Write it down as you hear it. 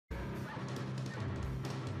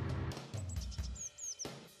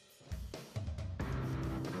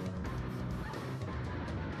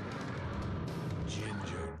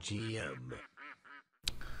GM.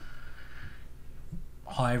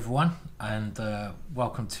 Hi everyone, and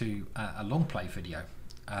welcome to a long play video.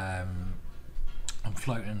 I'm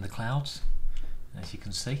floating in the clouds, as you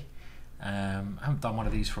can see. I haven't done one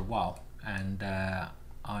of these for a while, and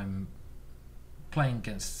I'm playing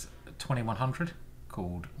against 2100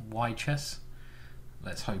 called Y-Chess.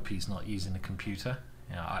 Let's hope he's not using a computer.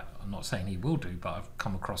 I'm not saying he will do, but I've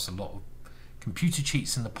come across a lot of computer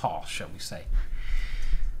cheats in the past, shall we say.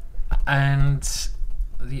 And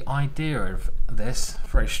the idea of this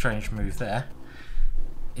very strange move there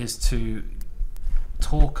is to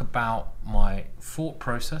talk about my thought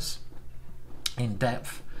process in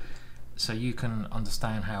depth, so you can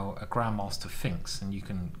understand how a grandmaster thinks and you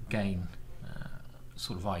can gain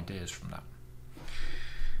sort of ideas from that.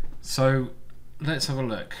 So let's have a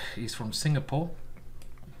look. He's from Singapore.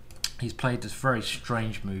 He's played this very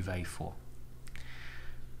strange move, a4.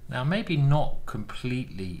 Now, maybe not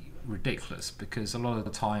completely ridiculous, because a lot of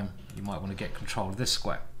the time you might want to get control of this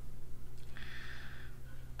square.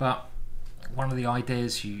 But one of the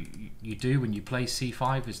ideas you do when you play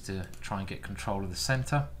c5 is to try and get control of the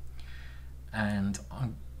center. And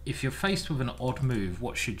if you're faced with an odd move,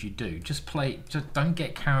 what should you do? Just don't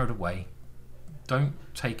get carried away. Don't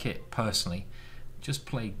take it personally. Just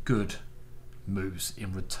play good moves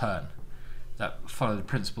in return that follow the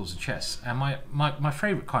principles of chess. And my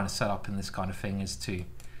favorite kind of setup in this kind of thing is to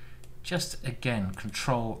just again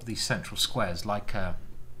control these central squares, like a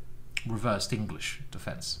reversed English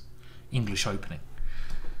defense, English opening.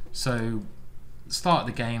 So start of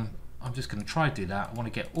the game, I'm just going to try to do that. I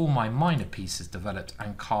want to get all my minor pieces developed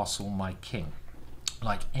and castle my king,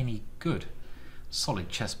 like any good solid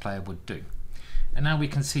chess player would do. And now we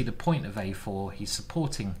can see the point of a4. He's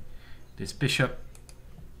supporting this bishop,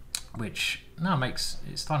 which now it's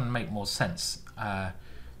starting to make more sense.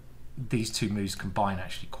 These two moves combine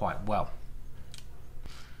actually quite well.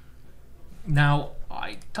 Now,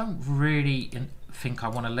 I don't really think I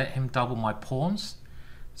want to let him double my pawns,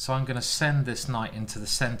 so I'm going to send this knight into the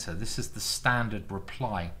center. This is the standard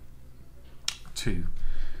reply to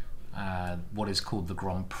what is called the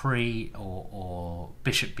Grand Prix or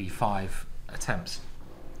bishop b5 attempts.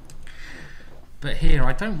 But here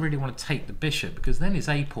I don't really want to take the bishop, because then his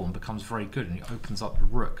a pawn becomes very good and he opens up the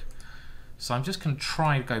rook. So I'm just going to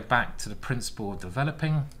try to go back to the principle of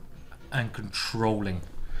developing and controlling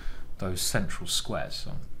those central squares. So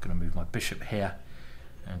I'm going to move my bishop here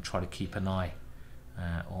and try to keep an eye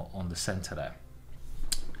on the center there.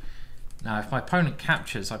 Now, if my opponent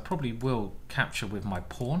captures, I probably will capture with my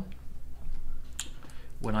pawn.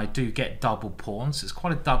 When I do get double pawns, it's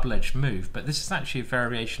quite a double-edged move, but this is actually a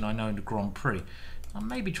variation I know in the Grand Prix. I'm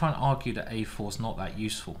maybe trying to argue that a4 is not that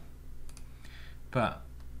useful, but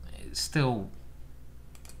it's still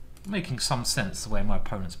making some sense the way my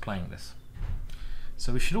opponent's playing this.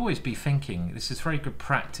 So we should always be thinking, this is very good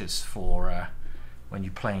practice for when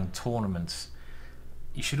you're playing tournaments.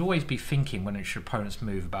 You should always be thinking when it's your opponent's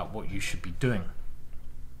move about what you should be doing.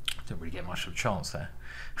 Didn't really get much of a chance there.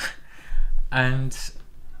 And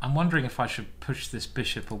I'm wondering if I should push this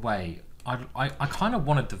bishop away. I kind of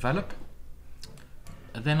want to develop.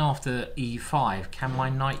 And then after e5, can my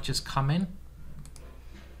knight just come in?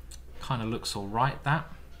 Kind of looks all right,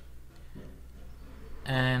 that.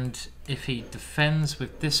 And if he defends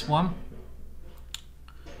with this one,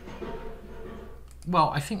 well,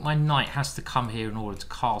 I think my knight has to come here in order to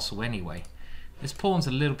castle anyway. This pawn's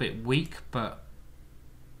a little bit weak, but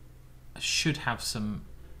I should have some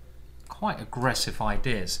quite aggressive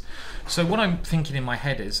ideas. So what I'm thinking in my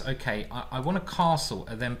head is, okay, I want to castle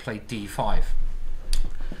and then play d5.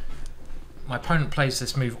 My opponent plays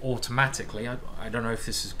this move automatically. I don't know if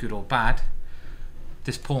this is good or bad.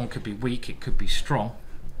 This pawn could be weak, it could be strong.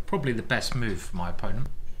 Probably the best move for my opponent.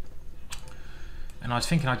 And I was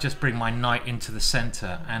thinking I'd just bring my knight into the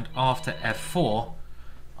center, and after f4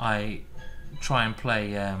 I try and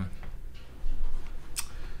play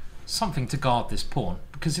something to guard this pawn,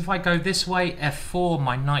 because if I go this way, f4,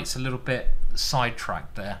 my knight's a little bit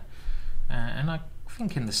sidetracked there, and I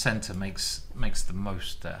think in the center makes the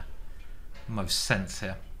most sense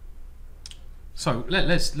here. So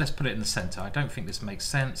let's put it in the center. I don't think this makes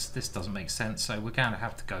sense. This doesn't make sense, so we're going to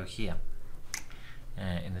have to go here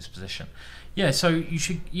in this position. Yeah, so you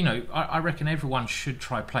should, I reckon everyone should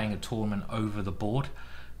try playing a tournament over the board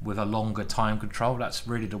with a longer time control. That's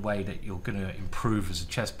really the way that you're going to improve as a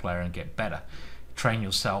chess player and get better. Train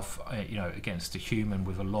yourself, against a human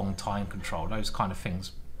with a long time control. Those kind of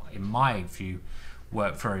things, in my view,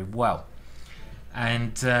 work very well.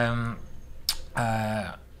 And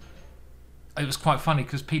it was quite funny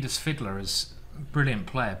because Peter Svidler is a brilliant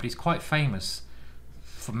player, but he's quite famous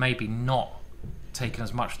for maybe not taking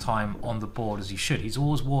as much time on the board as he should. He's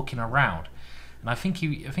always walking around, and I think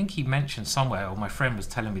he mentioned somewhere, or my friend was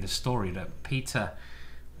telling me the story, that Peter,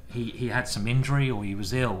 he had some injury or he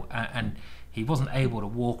was ill, and he wasn't able to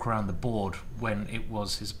walk around the board when it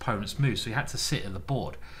was his opponent's move, so he had to sit at the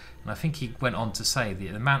board. And I think he went on to say the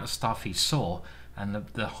amount of stuff he saw and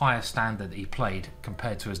the higher standard that he played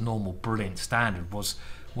compared to his normal brilliant standard was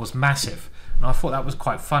massive. And I thought that was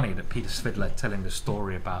quite funny, that Peter Svidler telling the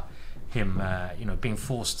story about him being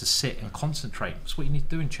forced to sit and concentrate. That's what you need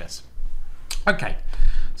to do in chess. Okay,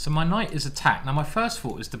 so my knight is attacked. Now my first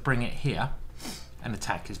thought is to bring it here and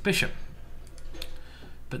attack his bishop.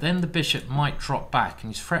 But then the bishop might drop back,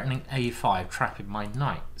 and he's threatening a5, trapping my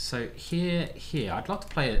knight. So here, I'd like to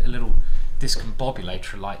play a little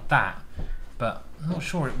discombobulator like that, but I'm not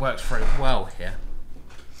sure it works very well here.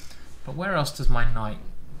 But where else does my knight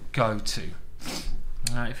go to?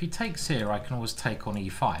 Now, if he takes here, I can always take on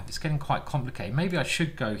e5. It's getting quite complicated. Maybe I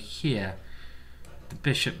should go here. The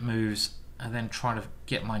bishop moves, and then try to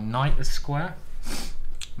get my knight a square.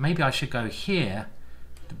 Maybe I should go here.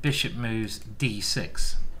 The bishop moves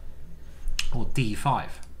d6 or d5,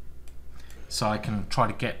 so I can try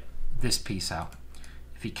to get this piece out.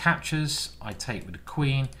 If he captures, I take with the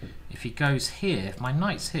queen. If he goes here, if my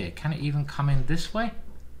knight's here, can it even come in this way?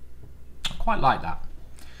 I quite like that.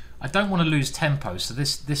 I don't want to lose tempo, so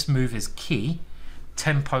this move is key.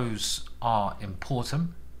 Tempos are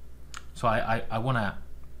important, so I want to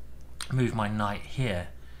move my knight here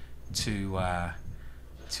to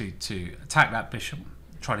attack that bishop,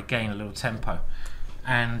 try to gain a little tempo.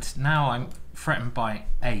 And now I'm threatened by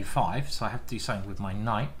a5, so I have to do something with my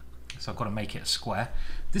knight, so I've got to make it a square.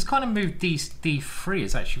 This kind of move d3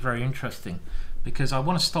 is actually very interesting, because I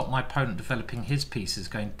want to stop my opponent developing his pieces,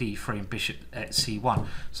 going d3 and bishop at c1.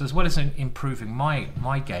 So as well as improving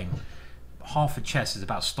my game, half of chess is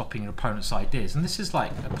about stopping your opponent's ideas, and this is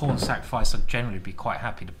like a pawn sacrifice I'd generally be quite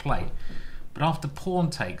happy to play. But after pawn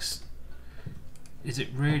takes, is it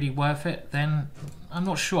really worth it? Then I'm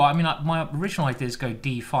not sure. I mean, my original idea is go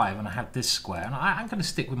d5 and I have this square, and I'm going to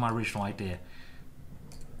stick with my original idea,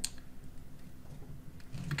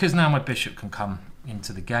 because now my bishop can come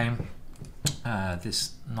into the game.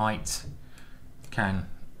 This knight can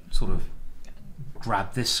sort of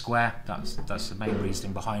grab this square. That's the main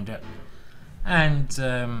reasoning behind it. And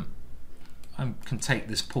I can take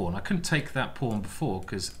this pawn. I couldn't take that pawn before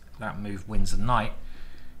because that move wins the knight.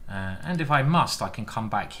 And if I must, I can come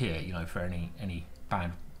back here, you know, if any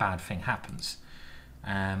bad thing happens.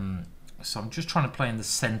 So I'm just trying to play in the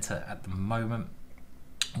center at the moment,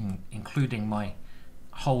 including my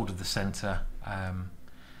hold of the center,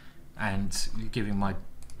 and giving my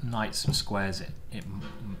knight some squares it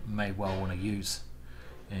may well want to use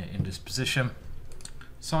in this position.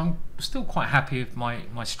 So I'm still quite happy with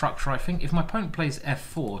my structure. I think if my opponent plays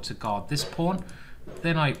f4 to guard this pawn,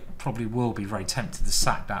 then I probably will be very tempted to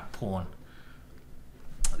sack that pawn.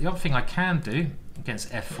 The other thing I can do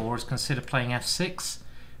against f4 is consider playing f6,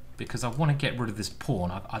 because I want to get rid of this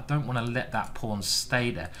pawn. I don't want to let that pawn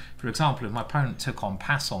stay there. For example, if my opponent took on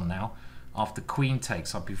pass-on now, after queen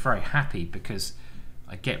takes, I'd be very happy because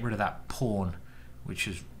I get rid of that pawn, which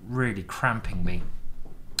is really cramping me,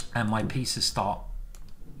 and my pieces start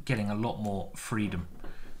getting a lot more freedom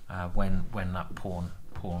when that pawn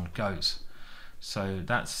goes. So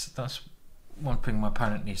that's one thing my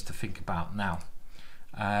opponent needs to think about now.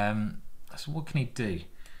 So what can he do?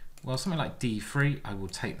 Well, something like d3, I will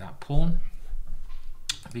take that pawn.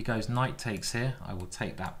 If he goes knight takes here, I will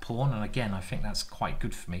take that pawn, and again I think that's quite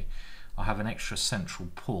good for me. I'll have an extra central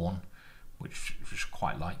pawn, which I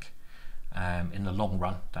quite like. In the long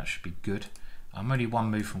run, that should be good. I'm only one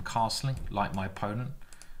move from castling, like my opponent.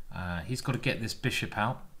 He's got to get this bishop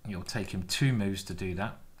out. It'll take him 2 moves to do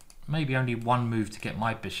that. Maybe only 1 move to get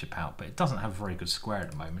my bishop out, but it doesn't have a very good square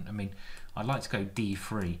at the moment. I mean, I'd like to go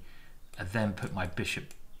d3 and then put my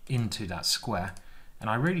bishop into that square, and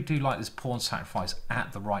I really do like this pawn sacrifice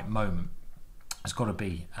at the right moment. It's got to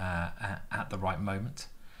be at the right moment.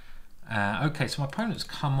 Okay, so my opponent's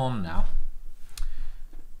come on now,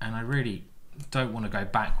 and I really don't want to go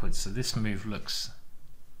backwards, so this move looks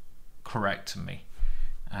correct to me.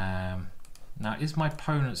 Now, is my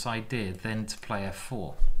opponent's idea then to play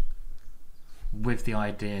f4 with the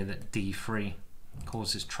idea that d3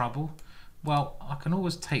 causes trouble? Well, I can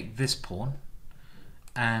always take this pawn,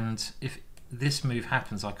 and if this move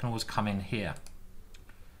happens, I can always come in here.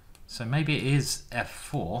 So maybe it is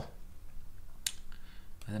f4,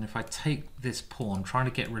 and then if I take this pawn, trying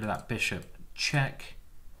to get rid of that bishop, check,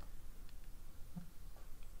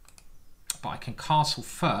 but I can castle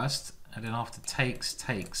first, and then after takes,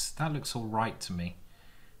 that looks all right to me.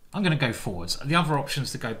 I'm going to go forwards. The other option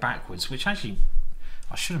is to go backwards, which actually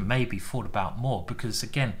I should have maybe thought about more, because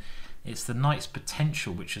again, it's the knight's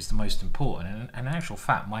potential which is the most important. And in actual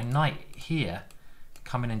fact, my knight here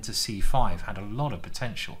coming into c5 had a lot of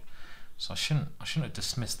potential, so I shouldn't have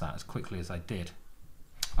dismissed that as quickly as I did.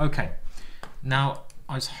 Okay, now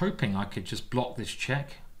I was hoping I could just block this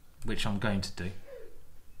check, which I'm going to do,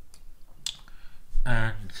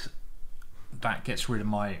 and that gets rid of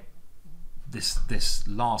my this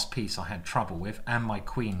last piece I had trouble with, and my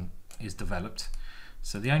queen is developed.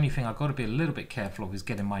 So the only thing I've got to be a little bit careful of is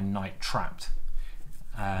getting my knight trapped.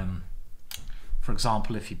 For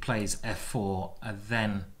example, if he plays f4 and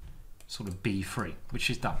then sort of b3, which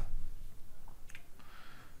is done.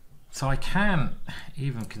 So I can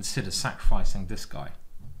even consider sacrificing this guy.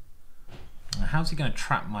 Now, how's he going to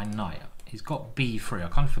trap my knight? He's got b3. I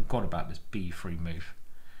kind of forgot about this b3 move.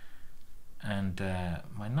 And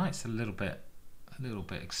my knight's a little bit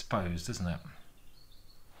exposed, isn't it?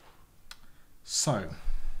 So,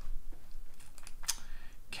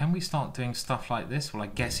 can we start doing stuff like this? Well, I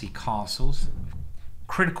guess he castles.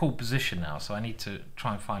 Critical position now, so I need to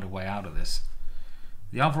try and find a way out of this.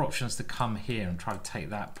 The other option is to come here and try to take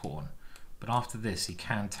that pawn. But after this, he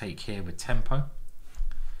can take here with tempo.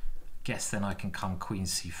 Guess then I can come queen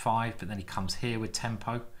c5, but then he comes here with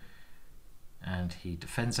tempo. And he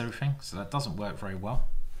defends everything, so that doesn't work very well.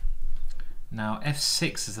 Now,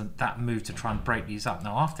 f6 is that move to try and break these up.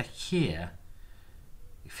 Now, after here,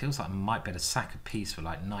 it feels like I might be able to sack a piece for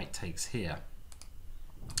like knight takes here.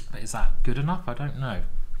 But is that good enough? I don't know.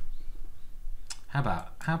 How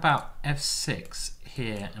about f6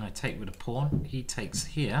 here, and I take with a pawn. He takes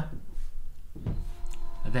here,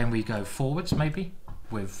 and then we go forwards maybe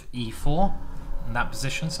with e4 in that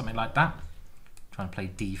position, something like that. Try and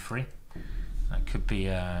play d3. That could be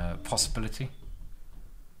a possibility.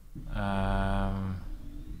 Oh,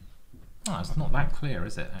 it's not that clear,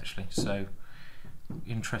 is it, actually? So,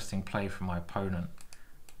 interesting play from my opponent.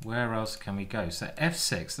 Where else can we go? So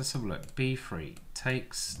f6, let's have a look. b3,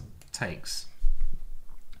 takes.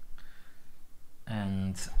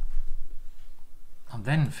 And I'm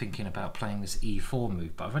then thinking about playing this e4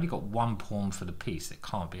 move, but I've only got one pawn for the piece. It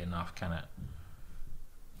can't be enough, can it?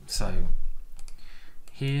 So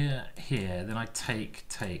here, then I take,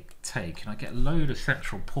 and I get a load of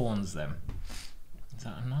central pawns then. Is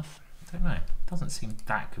that enough? I don't know. It doesn't seem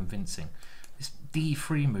that convincing. This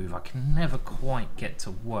d3 move I can never quite get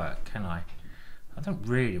to work, can I? I don't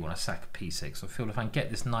really want to sack a p6. I feel if I can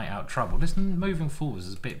get this knight out of trouble. This moving forwards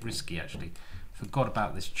is a bit risky, actually. Forgot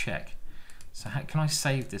about this check. So how can I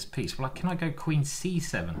save this piece? Well, can I go queen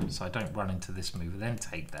c7 so I don't run into this move and then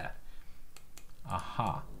take there?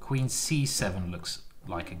 Aha. Queen c7 looks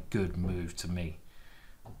like a good move to me.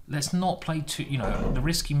 Let's not play too, the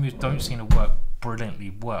risky moves don't seem to work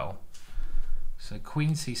brilliantly well. So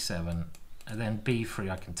queen c7 and then b3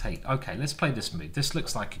 I can take. Okay, let's play this move. This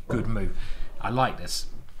looks like a good move. I like this.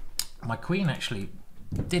 My queen actually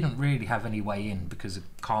didn't really have any way in because of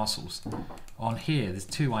castles. On here, there's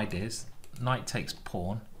two ideas. Knight takes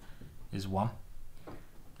pawn is one.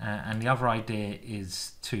 And the other idea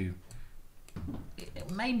is to...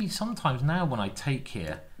 Maybe sometimes now when I take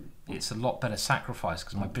here, it's a lot better sacrifice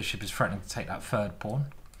because my bishop is threatening to take that third pawn.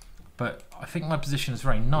 But I think my position is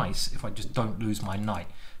very nice if I just don't lose my knight,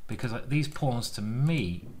 because these pawns to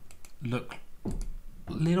me look a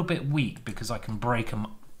little bit weak because I can break them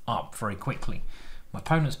up very quickly. My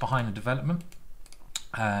opponent's behind the development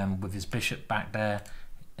with his bishop back there,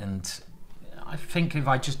 and I think if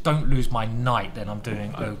I just don't lose my knight, then I'm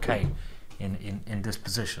doing okay in this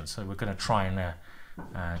position. So we're going to try and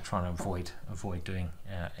avoid doing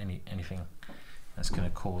anything that's going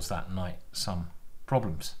to cause that knight some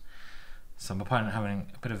problems. So my opponent having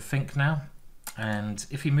a bit of a think now, and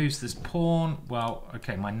if he moves this pawn, well,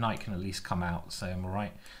 okay, my knight can at least come out, so I'm all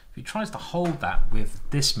right. If he tries to hold that with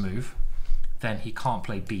this move, then he can't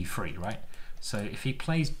play b3, right? So if he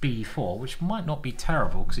plays b4, which might not be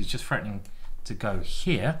terrible because he's just threatening to go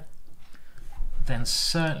here, then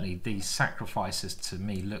certainly these sacrifices to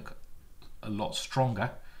me look a lot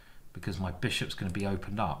stronger because my bishop's going to be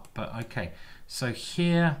opened up. But okay, so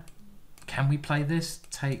here, can we play this?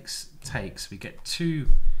 Takes. We get 2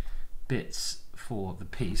 bits for the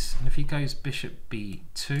piece. And if he goes bishop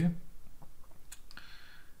b2,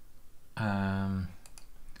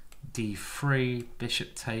 d3,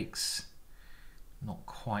 bishop takes, not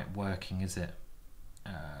quite working, is it?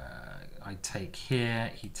 I take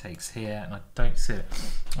here, he takes here, and I don't see it.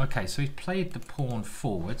 Okay, so he's played the pawn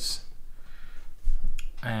forwards,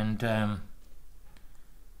 and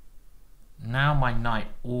now my knight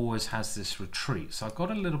always has this retreat, so I've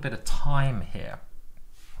got a little bit of time here.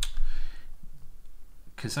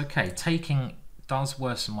 Because, okay, taking does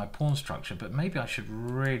worsen my pawn structure, but maybe I should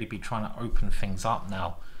really be trying to open things up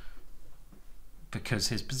now, because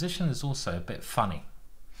his position is also a bit funny.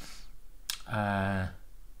 So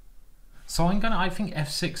I think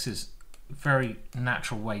f6 is a very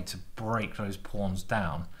natural way to break those pawns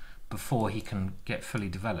down before he can get fully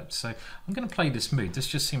developed. So I'm going to play this move. This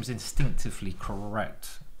just seems instinctively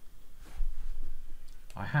correct.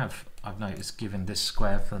 I've noticed given this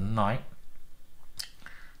square for the knight,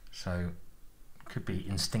 so could be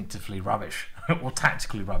instinctively rubbish or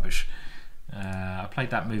tactically rubbish. I played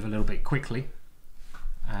that move a little bit quickly,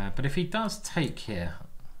 but if he does take here,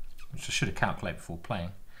 which I should have calculated before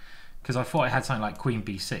playing, because I thought I had something like queen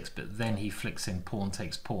b6, but then he flicks in pawn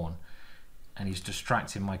takes pawn, and he's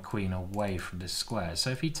distracting my queen away from this square. So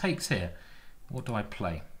if he takes here, what do I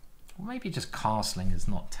play? Well, maybe just castling is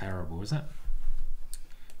not terrible, is it?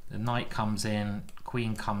 The knight comes in,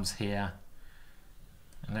 queen comes here,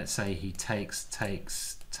 and let's say he takes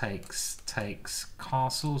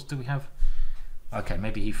castles. Do we have? Okay,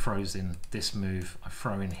 maybe he throws in this move. I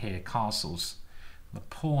throw in here castles, the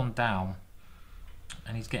pawn down,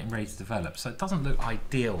 and he's getting ready to develop. So it doesn't look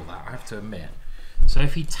ideal, that, I have to admit. So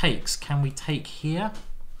if he takes, can we take here?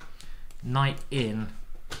 Knight in,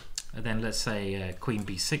 and then let's say queen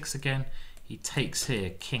b6 again. He takes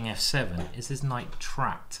here, king f7. Is his knight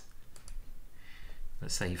trapped?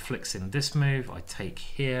 Let's say he flicks in this move. I take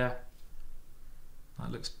here.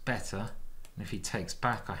 That looks better. And if he takes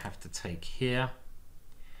back, I have to take here.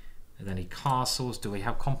 And then he castles. Do we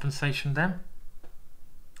have compensation then?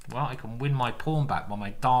 Well, I can win my pawn back, but my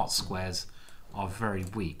dart squares are very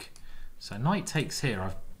weak. So knight takes here,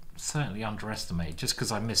 I've certainly underestimated, just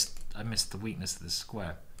because I missed the weakness of this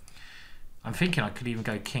square. I'm thinking I could even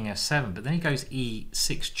go king f7, but then he goes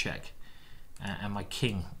e6 check, and my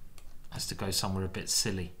king has to go somewhere a bit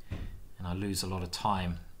silly, and I lose a lot of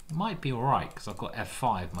time. It might be alright, because I've got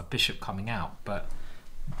f5, my bishop coming out, but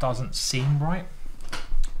it doesn't seem right.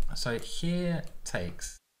 So here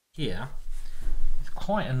takes here. It's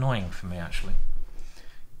quite annoying for me, actually.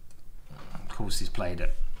 Of course he's played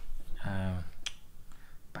it.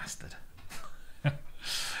 Bastard.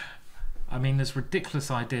 I mean, there's ridiculous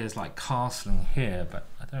ideas like castling here, but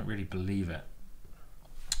I don't really believe it.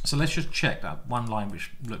 So let's just check that one line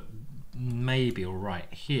which look maybe all right.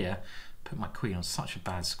 Here, put my queen on such a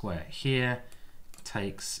bad square. Here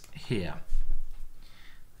takes here.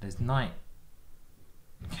 There's knight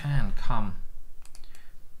can come.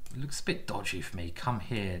 It looks a bit dodgy for me. Come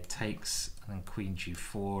here, takes, and then queen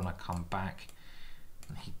g4, and I come back.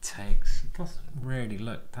 And he takes. It doesn't really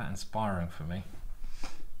look that inspiring for me.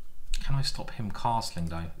 Can I stop him castling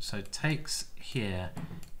though? So takes here,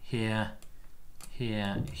 here,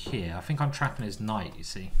 here, here. I think I'm trapping his knight, you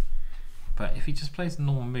see. But if he just plays a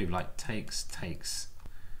normal move like takes, takes.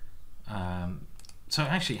 So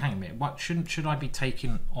actually, hang on a minute. What should I be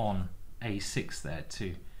taking on a6 there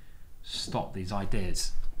to stop these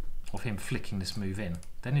ideas of him flicking this move in?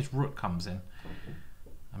 Then his rook comes in.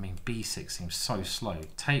 I mean, b6 seems so slow.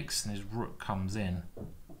 Takes and his rook comes in.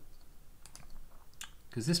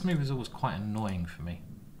 Because this move is always quite annoying for me.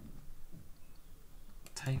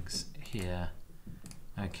 Takes here.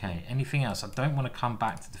 Okay, anything else? I don't want to come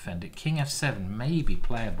back to defend it. King f7 may be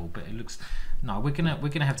playable, but it looks... No, we're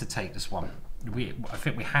gonna have to take this one. I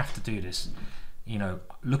think we have to do this. You know,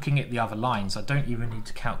 looking at the other lines, I don't even need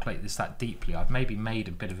to calculate this that deeply. I've maybe made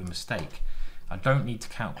a bit of a mistake. I don't need to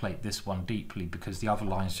calculate this one deeply because the other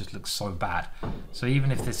lines just look so bad. So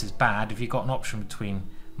even if this is bad, if you've got an option between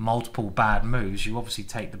multiple bad moves, you obviously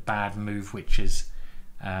take the bad move, which is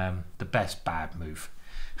the best bad move.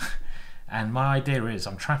 And my idea is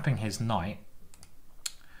I'm trapping his knight,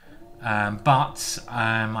 but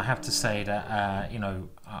I have to say that you know,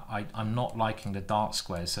 I'm not liking the dart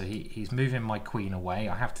squares. So he's moving my queen away.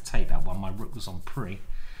 I have to take that one. My rook was on pre,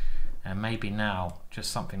 and maybe now just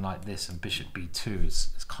something like this and bishop b2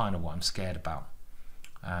 is kind of what I'm scared about,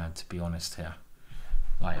 to be honest here.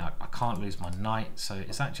 Like I can't lose my knight, so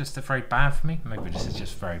is that just very bad for me? Maybe this is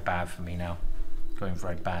just very bad for me now, going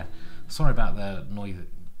very bad. Sorry about the noise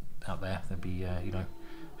out there. There'll be you know,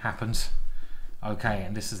 happens. Okay,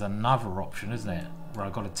 and this is another option, isn't it? Where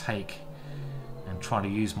I've got to take and try to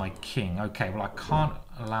use my king. Okay, well I can't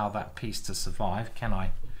allow that piece to survive, can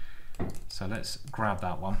I? So let's grab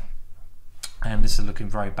that one. And this is looking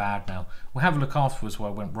very bad now. We'll have a look afterwards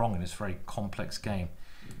where I went wrong in this very complex game.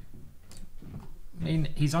 I mean,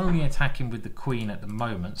 he's only attacking with the queen at the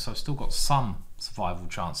moment, so I've still got some survival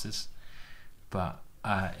chances, but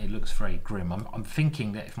it looks very grim. I'm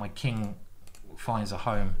thinking that if my king finds a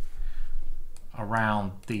home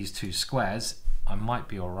around these two squares, I might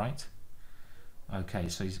be all right. Okay,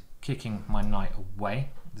 so he's kicking my knight away.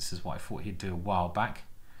 This is what I thought he'd do a while back.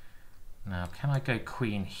 Now, can I go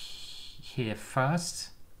queen here first?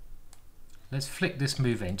 Let's flick this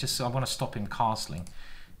move in, just so I want to stop him castling.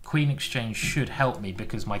 Queen exchange should help me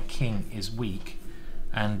because my king is weak,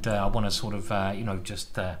 and I want to sort of, you know,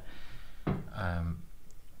 just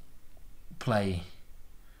play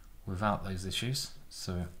without those issues.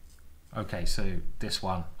 So, okay, so this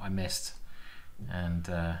one I missed, and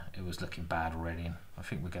it was looking bad already, and I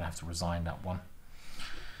think we're going to have to resign that one.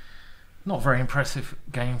 Not very impressive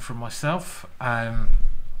game from myself.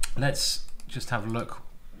 Let's just have a look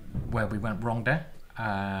where we went wrong there.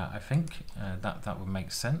 I think that would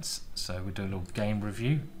make sense. So we'll do a little game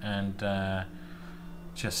review and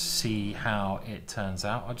just see how it turns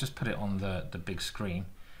out. I'll just put it on the big screen.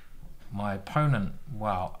 My opponent,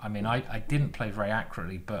 well, I mean, I didn't play very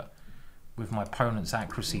accurately, but with my opponent's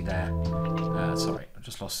accuracy there, sorry, I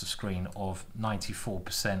just lost the screen, of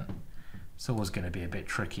 94%, it's always going to be a bit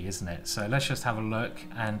tricky, isn't it? So let's just have a look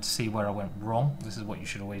and see where I went wrong. This is what you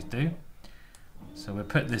should always do. So we'll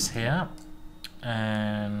put this here,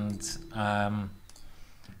 and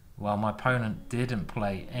well, my opponent didn't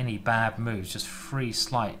play any bad moves, just 3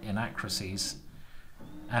 slight inaccuracies.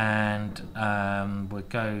 And we'll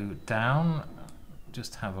go down,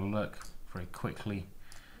 just have a look very quickly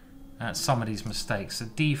at some of these mistakes. So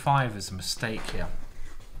d5 is a mistake here.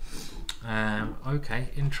 Okay,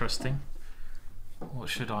 interesting. What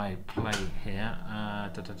should I play here?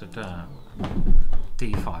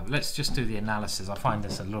 D5. Let's just do the analysis. I find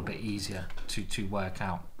this a little bit easier to work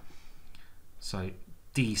out. So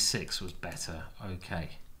d6 was better. Okay.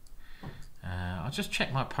 I'll just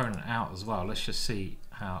check my opponent out as well. Let's just see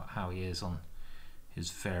how he is on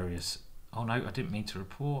his various... Oh no, I didn't mean to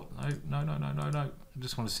report. No. I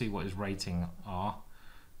just want to see what his rating are.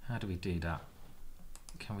 How do we do that?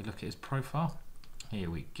 Can we look at his profile?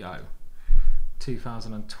 Here we go.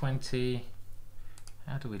 2020.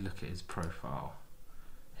 How do we look at his profile?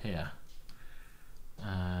 Here.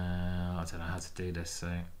 I don't know how to do this,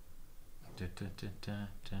 so...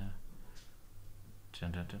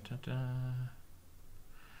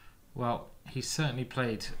 Well, he certainly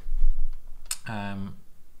played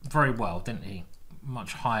very well, didn't he?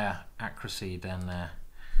 Much higher accuracy than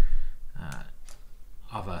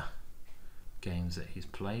other games that he's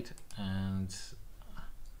played, and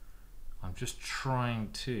I'm just trying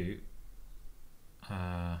to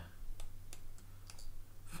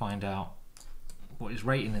find out what his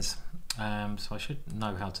rating is, so I should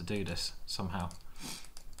know how to do this somehow.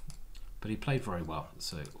 But he played very well,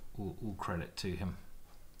 so all credit to him.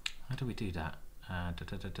 How do we do that?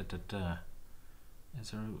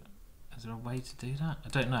 Is there a way to do that? I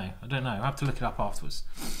don't know. I'll have to look it up afterwards.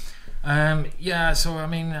 Yeah, so I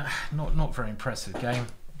mean, not very impressive game.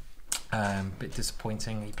 Bit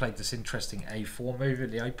disappointing. He played this interesting A4 move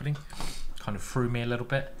at the opening, kind of threw me a little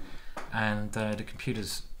bit, and the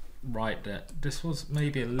computer's right that this was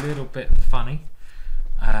maybe a little bit funny.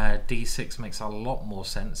 D6 makes a lot more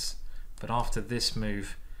sense, but after this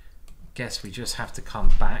move, guess we just have to come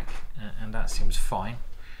back, and that seems fine.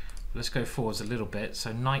 Let's go forwards a little bit.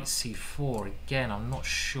 So knight c4 again. I'm not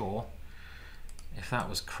sure if that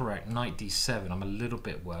was correct. Knight d7. I'm a little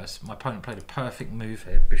bit worse. My opponent played a perfect move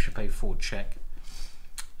here. Bishop a4 check.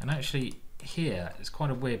 And actually here it's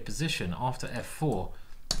quite a weird position. After f4,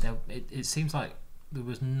 it seems like there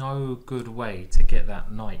was no good way to get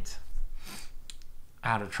that knight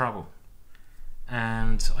out of trouble.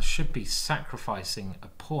 And I should be sacrificing a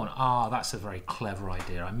pawn. Ah, that's a very clever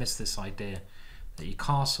idea. I missed this idea that you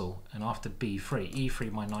castle, and after b3,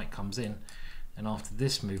 e3, my knight comes in, and after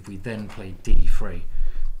this move we then play d3.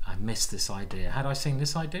 I missed this idea. Had I seen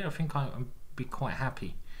this idea, I think I'd be quite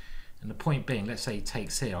happy. And the point being, let's say he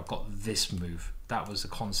takes here, I've got this move. That was the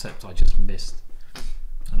concept I just missed,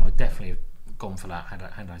 and I definitely have gone for that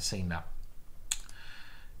had I seen that.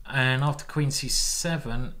 And after queen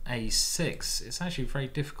c7, a6, it's actually very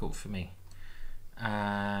difficult for me.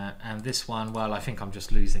 And this one, well, I think I'm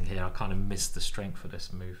just losing here. I kind of missed the strength for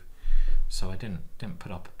this move, so I didn't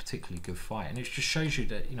put up a particularly good fight. And it just shows you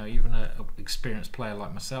that, you know, even an experienced player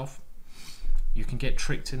like myself, you can get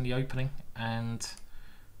tricked in the opening. And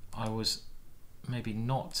I was maybe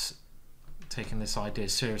not taking this idea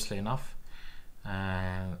seriously enough,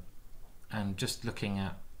 and just looking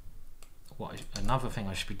at another thing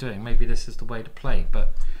I should be doing. Maybe this is the way to play,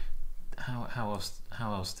 but how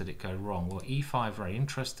else did it go wrong? Well, e5, very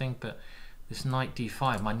interesting, but this knight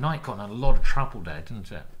d5, my knight got in a lot of trouble there,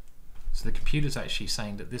 didn't it? So the computer's actually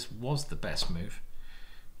saying that this was the best move.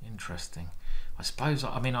 Interesting. I suppose,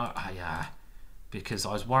 I mean, because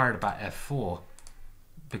I was worried about f4,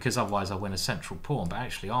 because otherwise I win a central pawn. But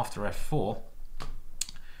actually after f4,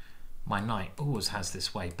 my knight always has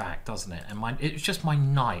this way back, doesn't it? And it was just my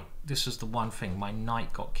knight. This was the one thing. My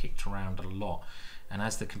knight got kicked around a lot. And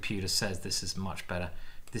as the computer says, this is much better.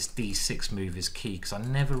 This d6 move is key, because I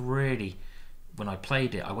never really, when I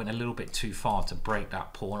played it, I went a little bit too far to break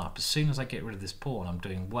that pawn up. As soon as I get rid of this pawn, I'm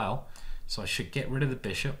doing well. So I should get rid of the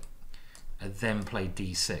bishop and then play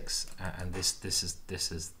d6. And this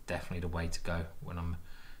is definitely the way to go. When I'm,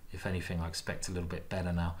 if anything, I expect a little bit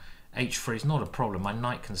better now. h3 is not a problem. My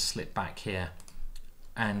knight can slip back here,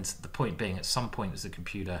 and the point being, at some point, as the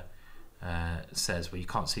computer says, well, you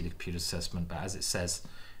can't see the computer assessment, but as it says,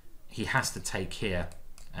 he has to take here,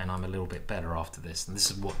 and I'm a little bit better after this, and this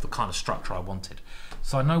is what the kind of structure I wanted.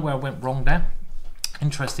 So I know where I went wrong there.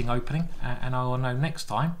 Interesting opening, and I will know next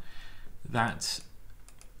time that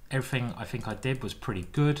everything I think I did was pretty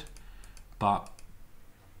good, but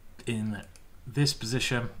in this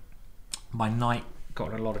position, my knight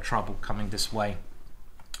got in a lot of trouble coming this way.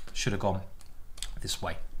 Should have gone this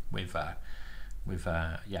way with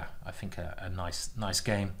yeah, I think a nice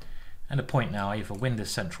game. And a point now, I either win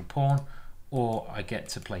this central pawn or I get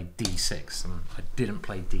to play d6, and I didn't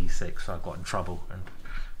play d6, so I got in trouble, and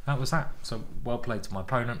that was that. So well played to my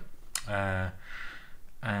opponent,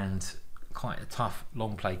 and quite a tough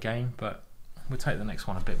long play game, but we'll take the next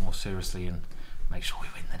one a bit more seriously and make sure we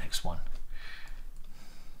win the next one.